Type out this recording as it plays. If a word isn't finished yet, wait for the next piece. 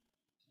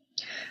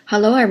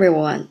Hello,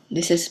 everyone.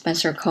 This is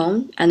Spencer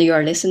Cohn, and you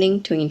are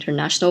listening to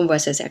International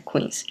Voices at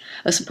Queen's,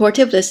 a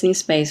supportive listening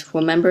space for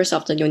members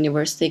of the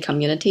university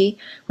community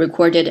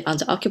recorded on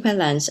the occupied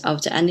lands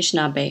of the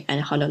Anishinaabe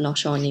and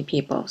Haudenosaunee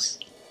peoples.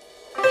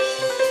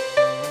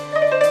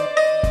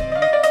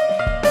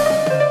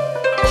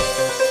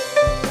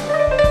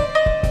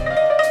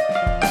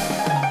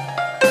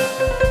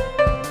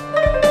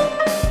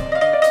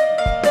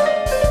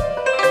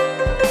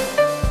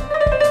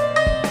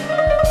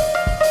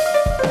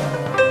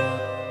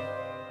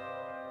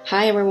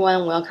 Hi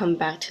everyone, welcome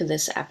back to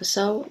this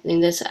episode. In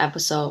this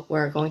episode,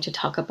 we're going to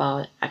talk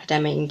about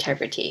academic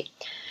integrity.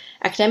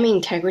 Academic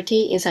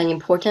integrity is an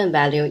important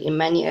value in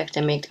many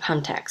academic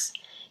contexts.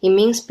 It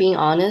means being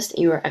honest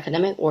in your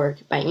academic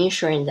work by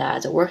ensuring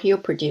that the work you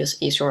produce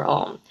is your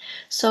own.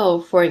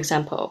 So, for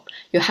example,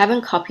 you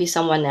haven't copied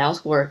someone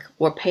else's work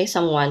or paid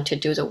someone to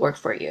do the work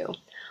for you.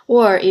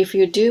 Or if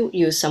you do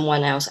use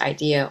someone else's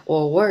idea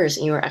or words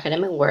in your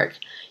academic work,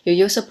 you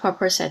use the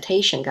proper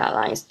citation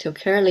guidelines to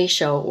clearly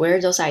show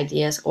where those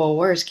ideas or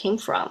words came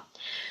from.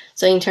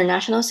 The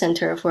International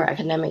Center for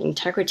Academic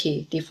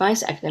Integrity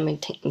defines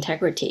academic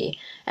integrity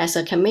as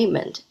a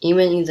commitment,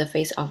 even in the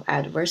face of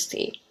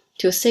adversity,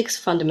 to six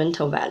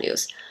fundamental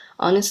values: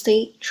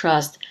 honesty,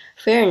 trust,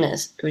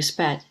 fairness,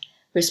 respect,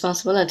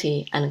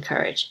 responsibility, and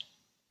courage.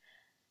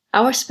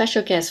 Our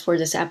special guest for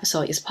this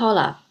episode is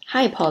Paula.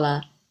 Hi,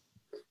 Paula.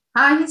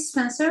 Hi,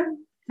 Spencer.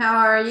 How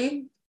are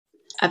you?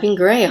 I've been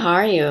great. How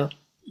are you?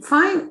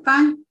 Fine.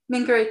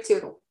 Been great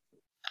too.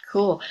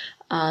 Cool.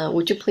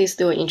 Would you please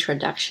do an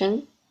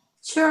introduction?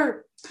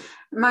 Sure.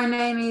 My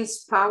name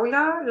is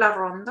Paula La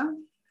Ronda.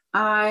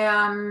 I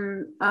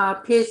am a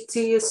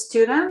PhD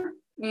student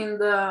in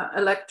the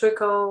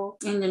electrical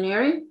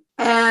engineering,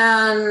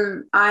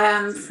 and I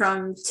am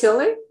from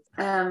Chile.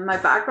 My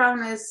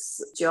background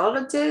is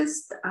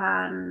geologist,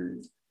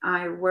 and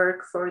I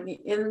work for the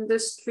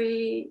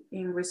industry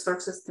in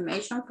resource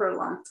estimation for a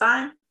long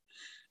time.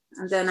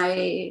 And then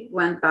I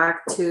went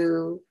back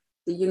to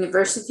the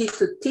university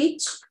to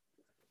teach.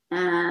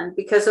 And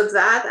because of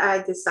that,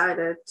 I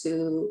decided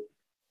to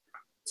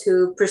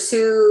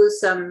pursue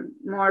some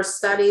more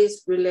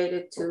studies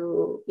related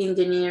to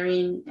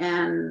engineering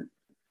and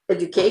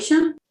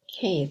education.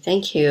 Okay,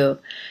 thank you.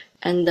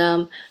 And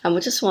I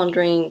was just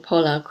wondering,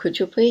 Paula, could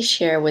you please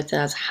share with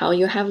us how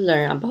you have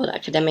learned about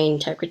academic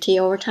integrity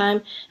over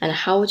time and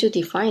how would you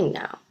define it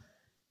now?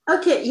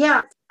 Okay,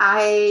 yeah.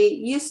 I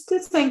used to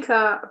think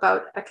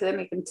about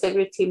academic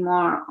integrity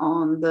more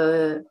on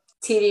the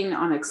cheating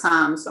on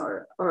exams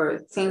or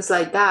things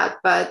like that.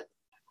 But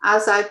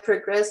as I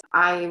progressed,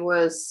 I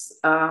was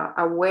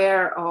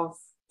aware of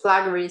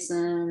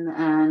plagiarism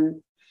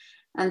and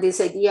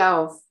this idea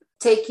of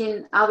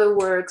taking other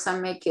works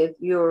and make it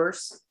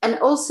yours. And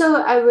also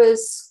I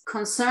was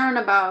concerned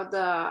about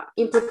the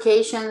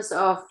implications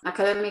of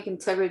academic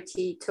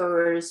integrity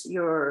towards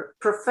your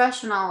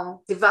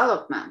professional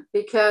development,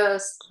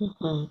 because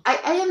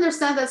I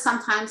understand that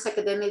sometimes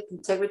academic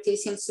integrity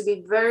seems to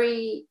be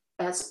very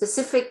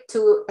specific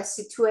to a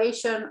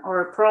situation or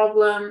a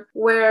problem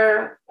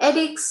where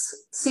ethics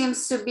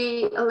seems to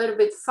be a little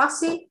bit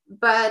fuzzy,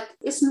 but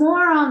it's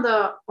more on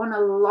a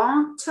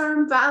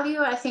long-term value.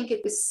 I think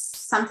it is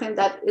something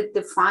that it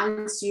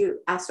defines you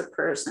as a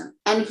person.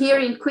 And here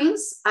in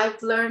Queens,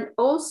 I've learned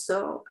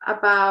also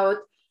about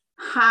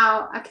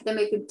how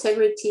academic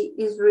integrity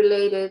is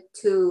related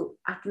to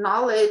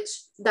acknowledge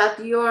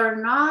that you're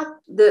not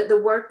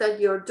the work that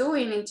you're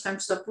doing in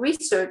terms of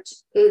research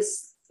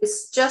is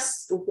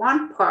just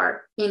one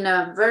part in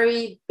a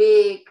very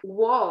big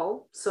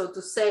wall, so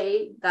to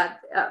say, that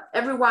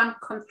everyone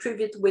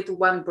contributes with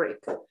one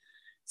brick.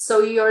 So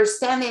you're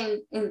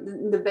standing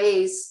in the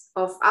base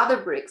of other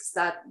bricks,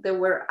 that there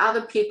were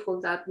other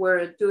people that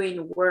were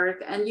doing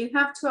work, and you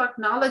have to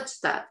acknowledge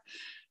that.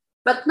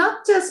 But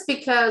not just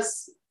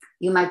because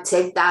you might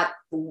take that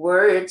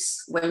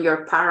words when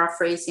you're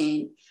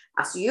paraphrasing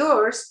as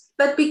yours,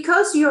 but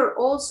because you're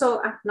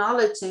also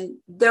acknowledging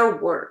their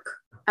work.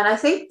 And I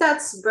think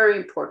that's very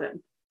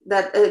important,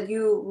 that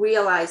you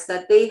realize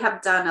that they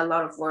have done a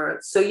lot of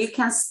work. So you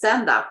can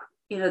stand up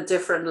in a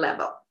different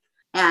level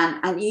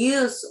and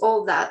use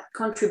all that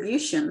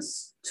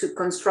contributions to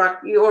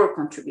construct your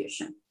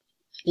contribution.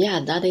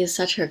 Yeah, that is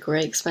such a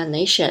great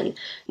explanation.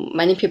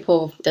 Many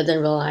people didn't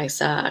realize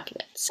that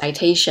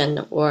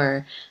citation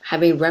or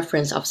having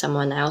reference of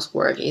someone else's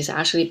work is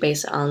actually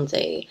based on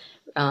the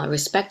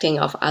respecting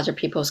of other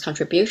people's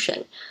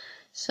contribution.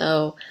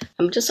 So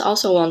I'm just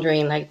also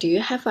wondering, like, do you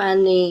have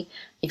any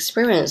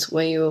experience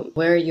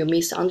where you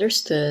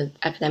misunderstood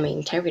academic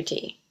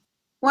integrity?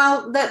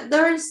 Well,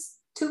 there is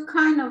two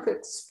kind of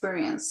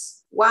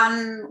experience.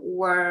 One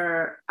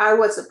where I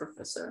was a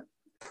professor,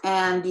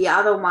 and the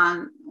other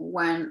one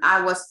when I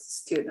was a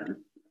student.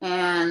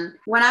 And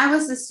when I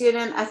was a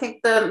student, I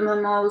think the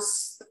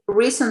most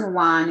recent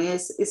one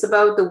is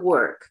about the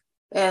work.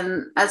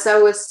 And as I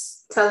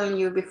was telling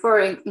you before,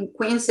 in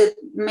Queens, it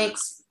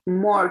makes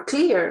more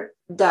clear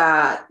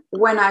that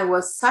when I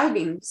was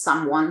citing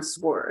someone's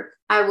work,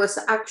 I was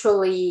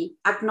actually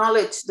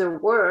acknowledge their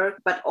work,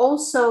 but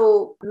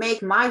also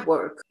make my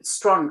work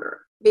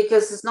stronger,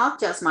 because it's not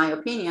just my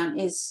opinion,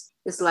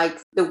 it's like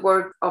the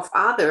work of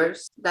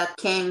others that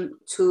came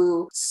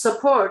to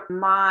support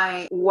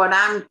my what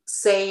I'm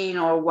saying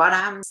or what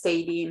I'm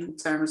stating in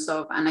terms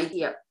of an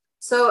idea.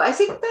 So I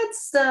think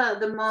that's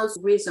the most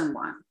recent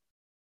one.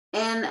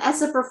 And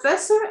as a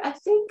professor, I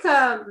think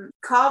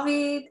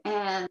COVID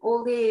and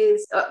all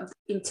these,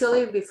 until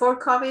before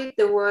COVID,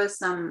 there was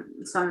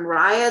some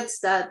riots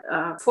that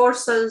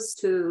forced us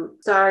to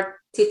start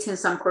teaching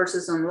some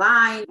courses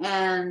online.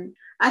 And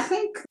I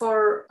think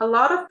for a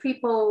lot of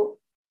people,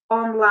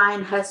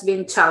 online has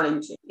been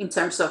challenging in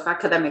terms of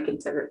academic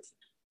integrity.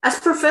 As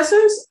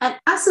professors and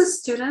as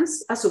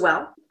students as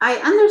well, I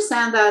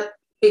understand that,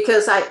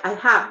 because I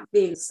have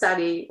been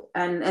studying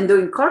and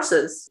doing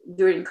courses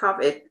during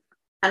COVID.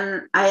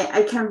 And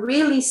I can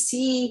really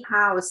see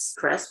how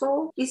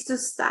stressful it is to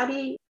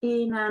study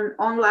in an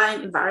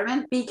online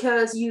environment,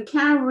 because you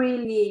can't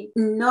really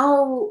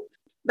know.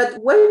 But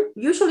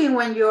usually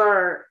when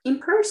you're in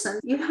person,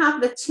 you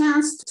have the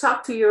chance to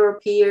talk to your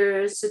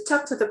peers, to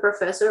talk to the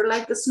professor,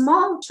 like the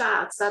small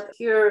chats that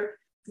occur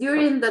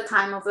during the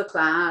time of the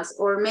class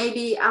or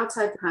maybe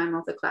outside the time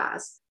of the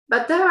class.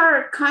 But they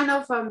are kind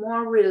of a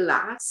more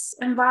relaxed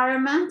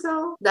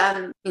environmental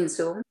than in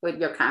Zoom with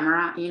your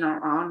camera in or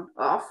on,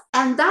 off.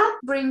 And that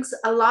brings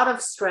a lot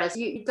of stress.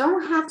 You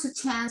don't have the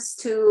chance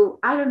to,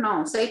 I don't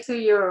know, say to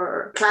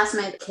your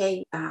classmate,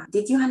 okay,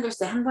 did you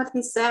understand what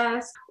he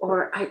says?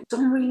 Or I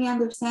don't really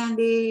understand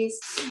this.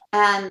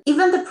 And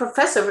even the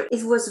professor,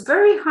 it was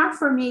very hard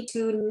for me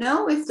to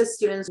know if the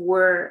students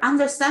were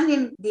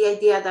understanding the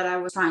idea that I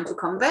was trying to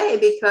convey,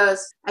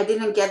 because I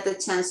didn't get the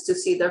chance to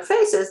see their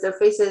faces. Their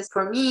faces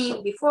for me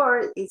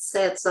before, it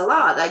says a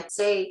lot. I'd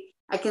say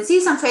I can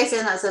see some faces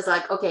and I says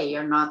like, okay,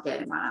 you're not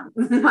getting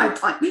my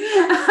point.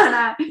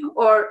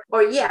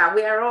 or yeah,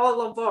 we are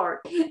all on board.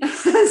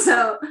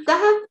 So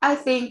that, I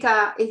think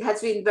it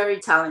has been very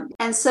challenging.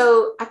 And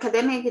so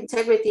academic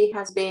integrity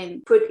has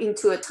been put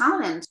into a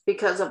challenge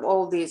because of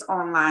all these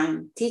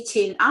online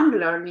teaching and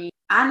learning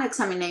and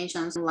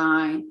examinations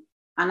online.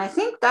 And I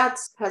think that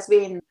has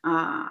been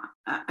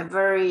a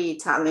very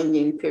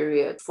challenging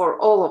period for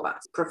all of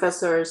us,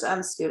 professors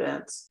and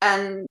students.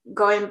 And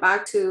going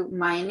back to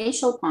my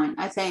initial point,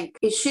 I think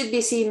it should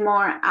be seen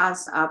more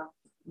as a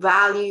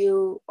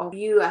value of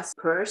you as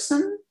a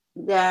person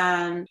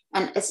than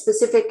a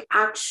specific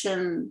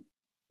action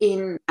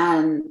in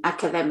an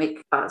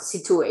academic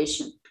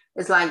situation.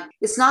 It's like,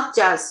 it's not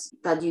just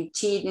that you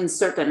cheat in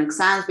certain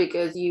exams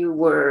because you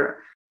were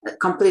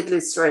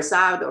completely stressed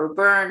out or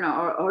burned,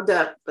 or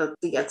that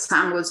the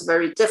exam was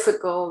very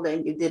difficult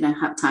and you didn't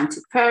have time to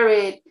prepare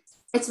it.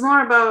 It's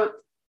more about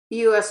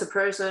you as a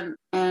person.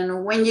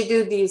 And when you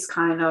do this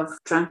kind of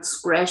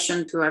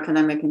transgression to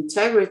academic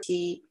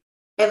integrity,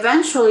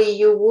 eventually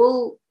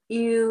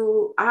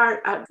you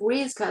are at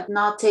risk at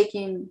not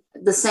taking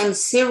the same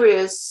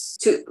serious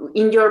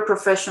in your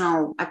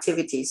professional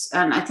activities.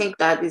 And I think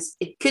that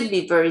it could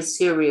be very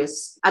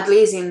serious, at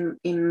least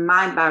in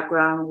my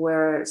background,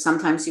 where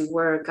sometimes you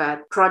work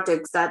at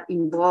projects that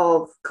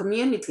involve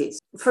communities.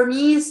 For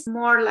me, it's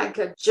more like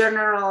a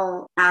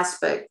general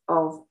aspect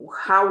of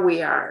how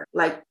we are,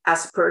 like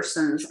as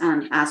persons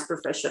and as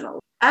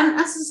professionals. And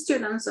as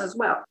students as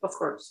well, of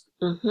course.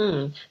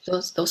 Mm-hmm.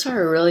 Those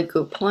are really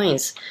good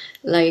points.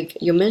 Like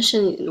you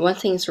mentioned, one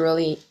thing is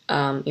really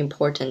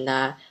important,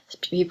 that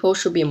people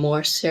should be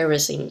more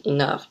serious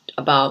enough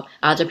about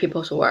other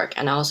people's work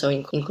and also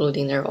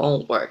including their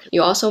own work.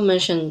 You also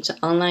mentioned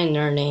online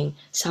learning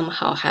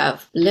somehow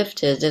have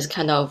lifted this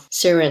kind of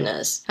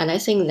seriousness, and I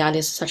think that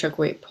is such a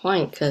great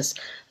point, because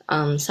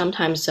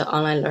sometimes the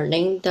online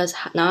learning does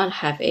not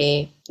have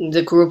the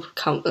group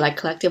like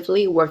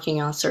collectively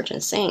working on certain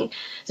thing.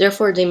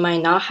 Therefore, they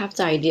might not have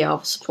the idea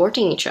of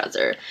supporting each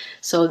other.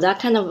 So that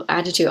kind of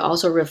attitude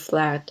also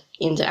reflect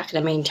in the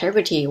academic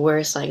integrity, where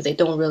it's like they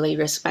don't really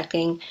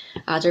respecting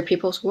other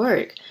people's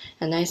work.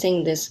 And I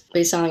think this,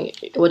 based on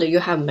what you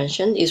have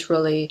mentioned, is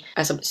really,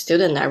 as a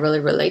student, I really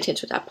related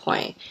to that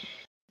point.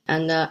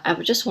 And I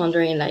was just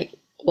wondering, like,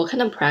 what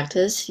kind of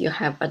practice you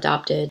have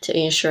adopted to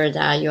ensure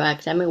that your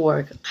academic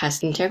work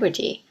has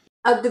integrity?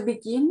 At the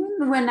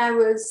beginning, when I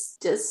was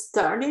just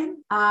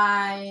starting,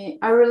 I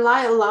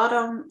rely a lot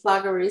on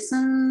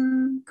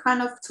plagiarism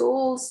kind of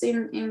tools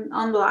in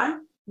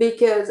online,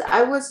 because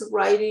I was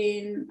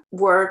writing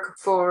work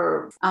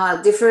for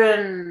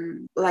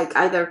different, like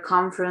either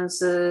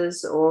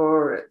conferences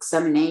or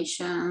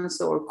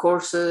examinations or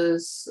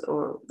courses,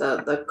 or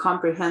the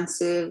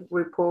comprehensive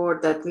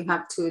report that we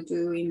have to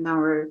do in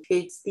our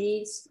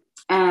PhDs.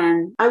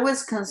 And I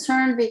was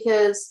concerned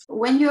because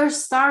when you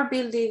start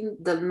building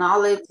the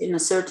knowledge in a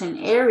certain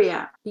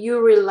area, you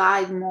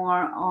rely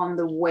more on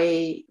the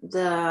way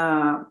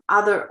the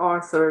other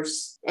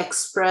authors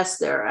express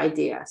their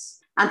ideas.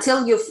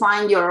 until you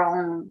find your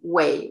own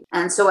way.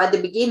 And so at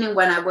the beginning,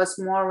 when I was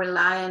more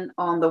reliant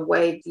on the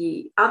way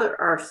the other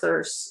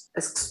authors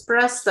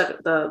express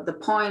the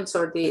points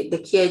or the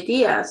key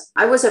ideas,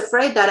 I was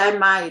afraid that I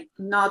might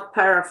not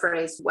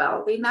paraphrase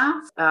well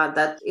enough,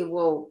 that it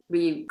will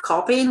be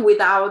copying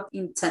without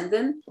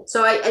intending.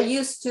 So I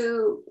used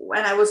to,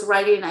 when I was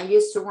writing, I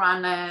used to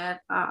run it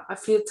a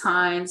few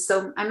times.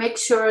 So I make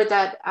sure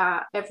that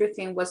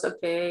everything was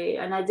okay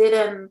and I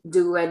didn't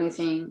do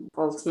anything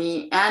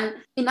faulty. And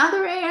in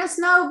other areas,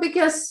 no,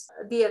 because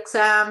the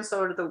exams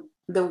or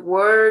the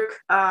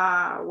work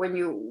when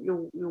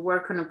you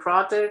work on a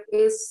project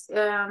is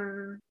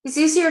it's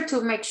easier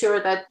to make sure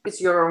that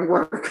it's your own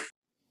work.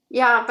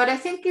 Yeah, but I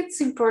think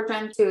it's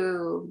important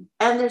to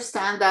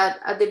understand that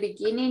at the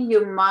beginning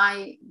you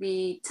might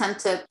be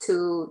tempted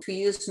to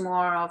use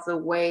more of the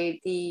way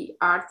the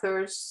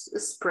authors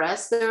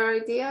express their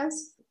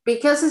ideas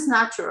because it's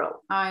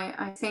natural.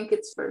 I think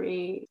it's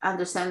very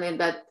understanding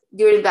that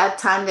during that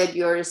time that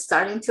you're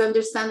starting to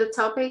understand the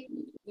topic,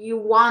 you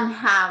won't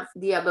have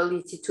the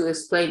ability to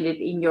explain it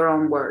in your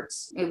own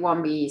words. It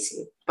won't be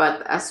easy.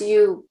 But as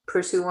you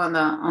pursue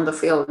on the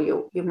field,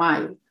 you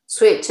might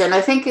switch. And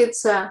I think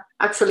it's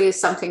actually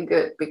something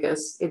good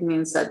because it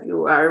means that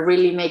you are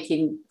really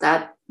making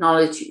that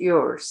knowledge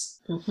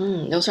yours.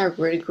 Mm-hmm. Those are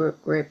really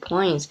great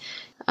points.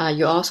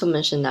 You also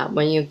mentioned that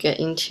when you get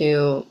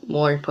into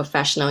more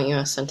professional in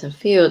a certain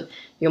field,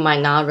 you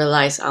might not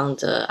rely on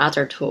the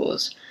other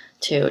tools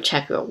to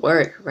check your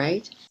work,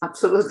 right?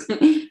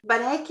 Absolutely.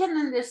 But I can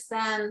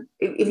understand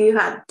if you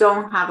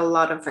don't have a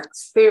lot of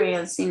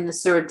experience in a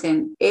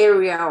certain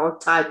area or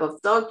type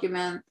of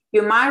document,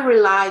 you might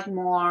rely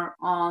more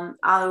on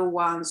other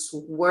ones'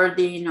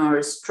 wording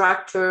or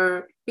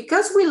structure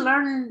because we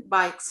learn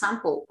by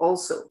example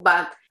also.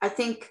 But I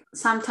think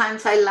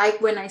sometimes I like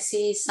when I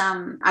see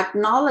some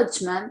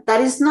acknowledgement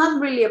that is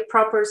not really a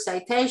proper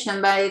citation,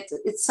 but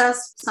it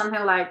says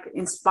something like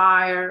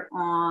inspire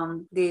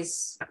on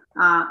this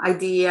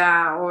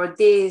idea or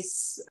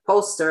this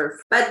poster,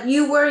 but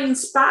you were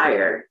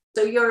inspired.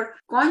 So you're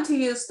going to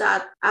use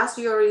that as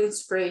your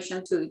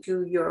inspiration to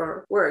do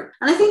your work.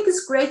 And I think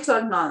it's great to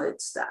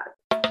acknowledge that.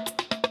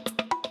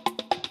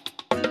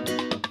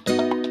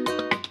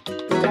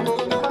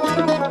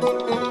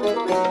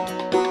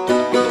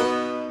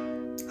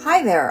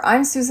 Hi there,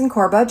 I'm Susan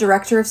Corba,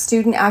 Director of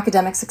Student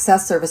Academic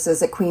Success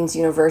Services at Queen's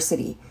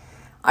University.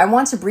 I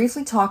want to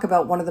briefly talk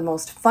about one of the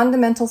most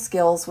fundamental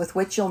skills with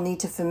which you'll need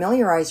to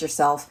familiarize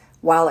yourself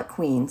while at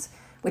Queen's,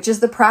 which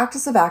is the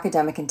practice of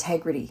academic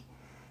integrity.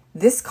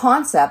 This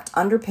concept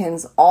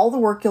underpins all the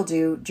work you'll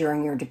do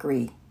during your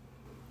degree.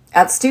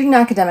 At Student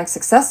Academic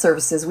Success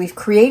Services, we've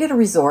created a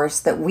resource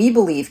that we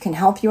believe can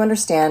help you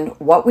understand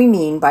what we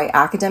mean by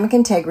academic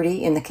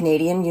integrity in the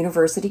Canadian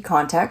university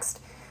context,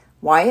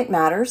 why it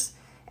matters,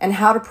 and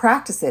how to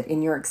practice it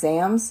in your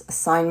exams,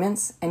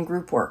 assignments, and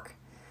group work.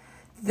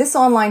 This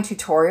online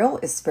tutorial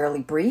is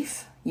fairly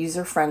brief,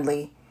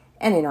 user-friendly,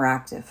 and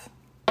interactive.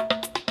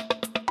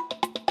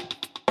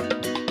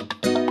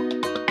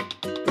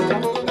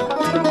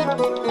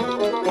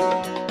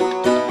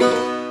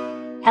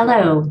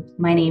 Hello,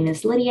 my name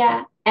is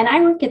Lydia, and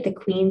I work at the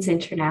Queen's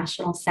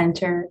International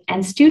Center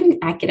and Student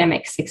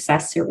Academic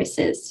Success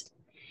Services.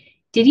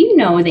 Did you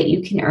know that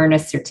you can earn a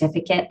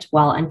certificate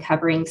while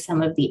uncovering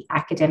some of the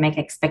academic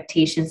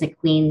expectations at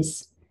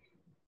Queen's?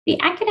 The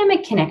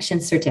Academic Connection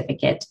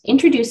Certificate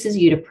introduces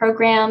you to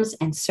programs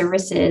and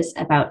services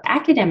about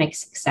academic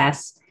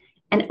success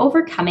and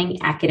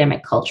overcoming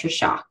academic culture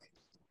shock.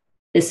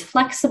 This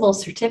flexible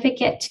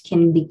certificate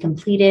can be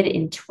completed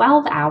in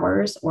 12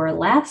 hours or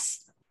less,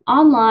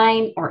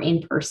 online or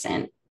in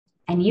person,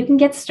 and you can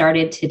get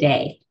started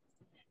today.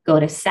 Go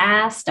to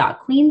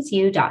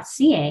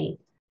sas.queensu.ca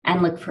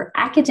and look for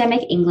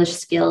Academic English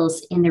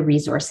Skills in the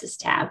Resources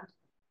tab.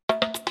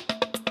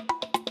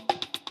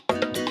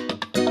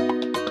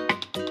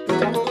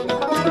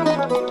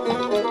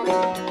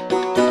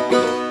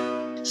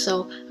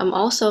 So I'm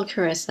also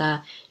curious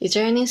that is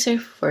there anything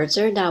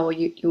further that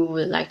you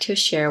would like to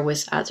share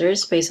with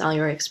others based on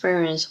your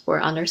experience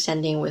or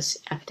understanding with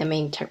academic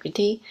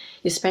integrity,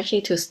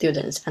 especially to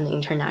students and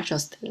international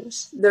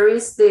students? There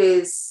is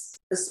this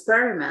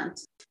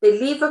experiment. They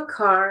leave a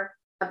car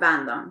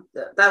abandoned.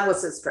 That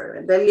was the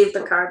experiment. They leave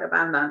the car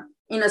abandoned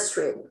in a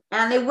street.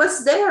 And it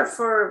was there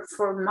for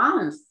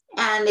months.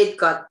 And it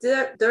got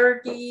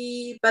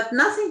dirty, but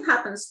nothing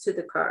happens to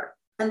the car.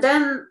 And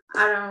then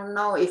I don't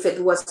know if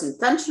it was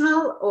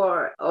intentional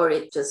or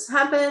it just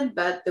happened,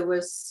 but there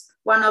was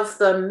one of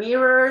the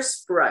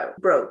mirrors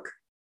broke.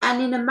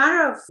 And in a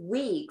matter of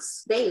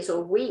days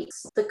or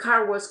weeks, the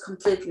car was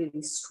completely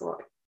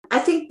destroyed. I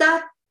think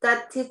that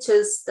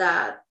teaches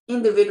that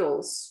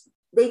individuals,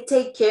 they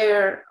take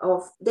care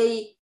of,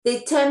 they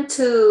tend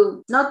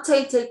to not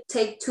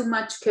take too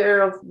much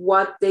care of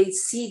what they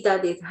see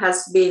that it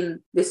has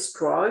been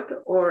destroyed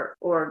or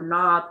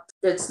not,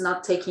 that's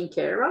not taken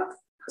care of.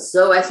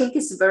 So I think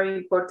it's very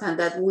important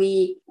that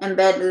we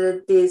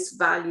embedded these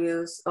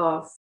values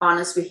of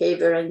honest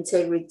behavior and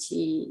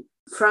integrity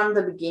from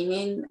the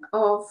beginning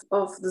of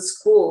the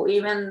school,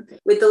 even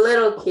with the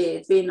little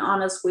kids, being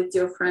honest with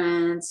your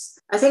friends.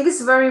 I think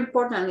it's very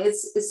important.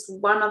 It's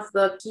one of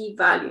the key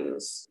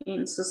values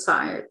in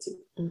society.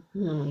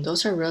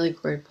 Those are really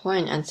great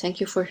points, and thank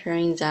you for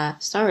sharing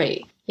that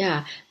story.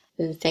 Yeah,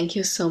 thank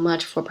you so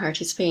much for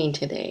participating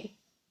today.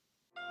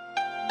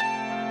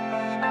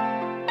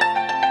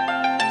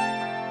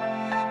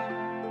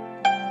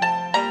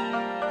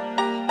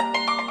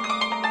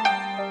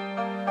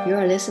 You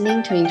are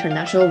listening to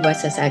International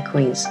Voices at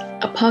Queen's,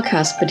 a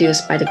podcast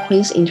produced by the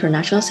Queen's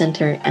International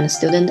Center and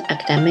Student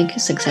Academic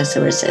Success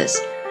Services.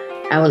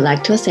 I would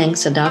like to thank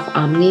Sadaf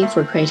Amini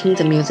for creating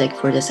the music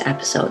for this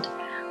episode.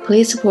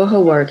 Please support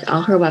her work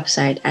on her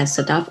website at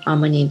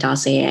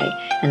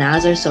sadafamini.ca and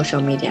other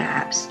social media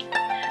apps.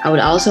 I would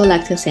also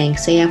like to thank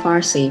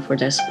CFRC for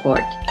their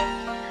support.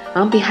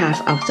 On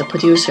behalf of the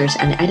producers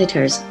and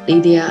editors,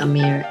 Lydia,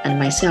 Amir, and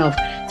myself,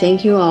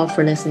 thank you all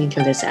for listening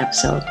to this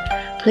episode.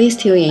 Please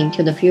tune in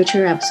to the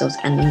future episodes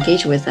and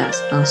engage with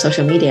us on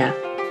social media.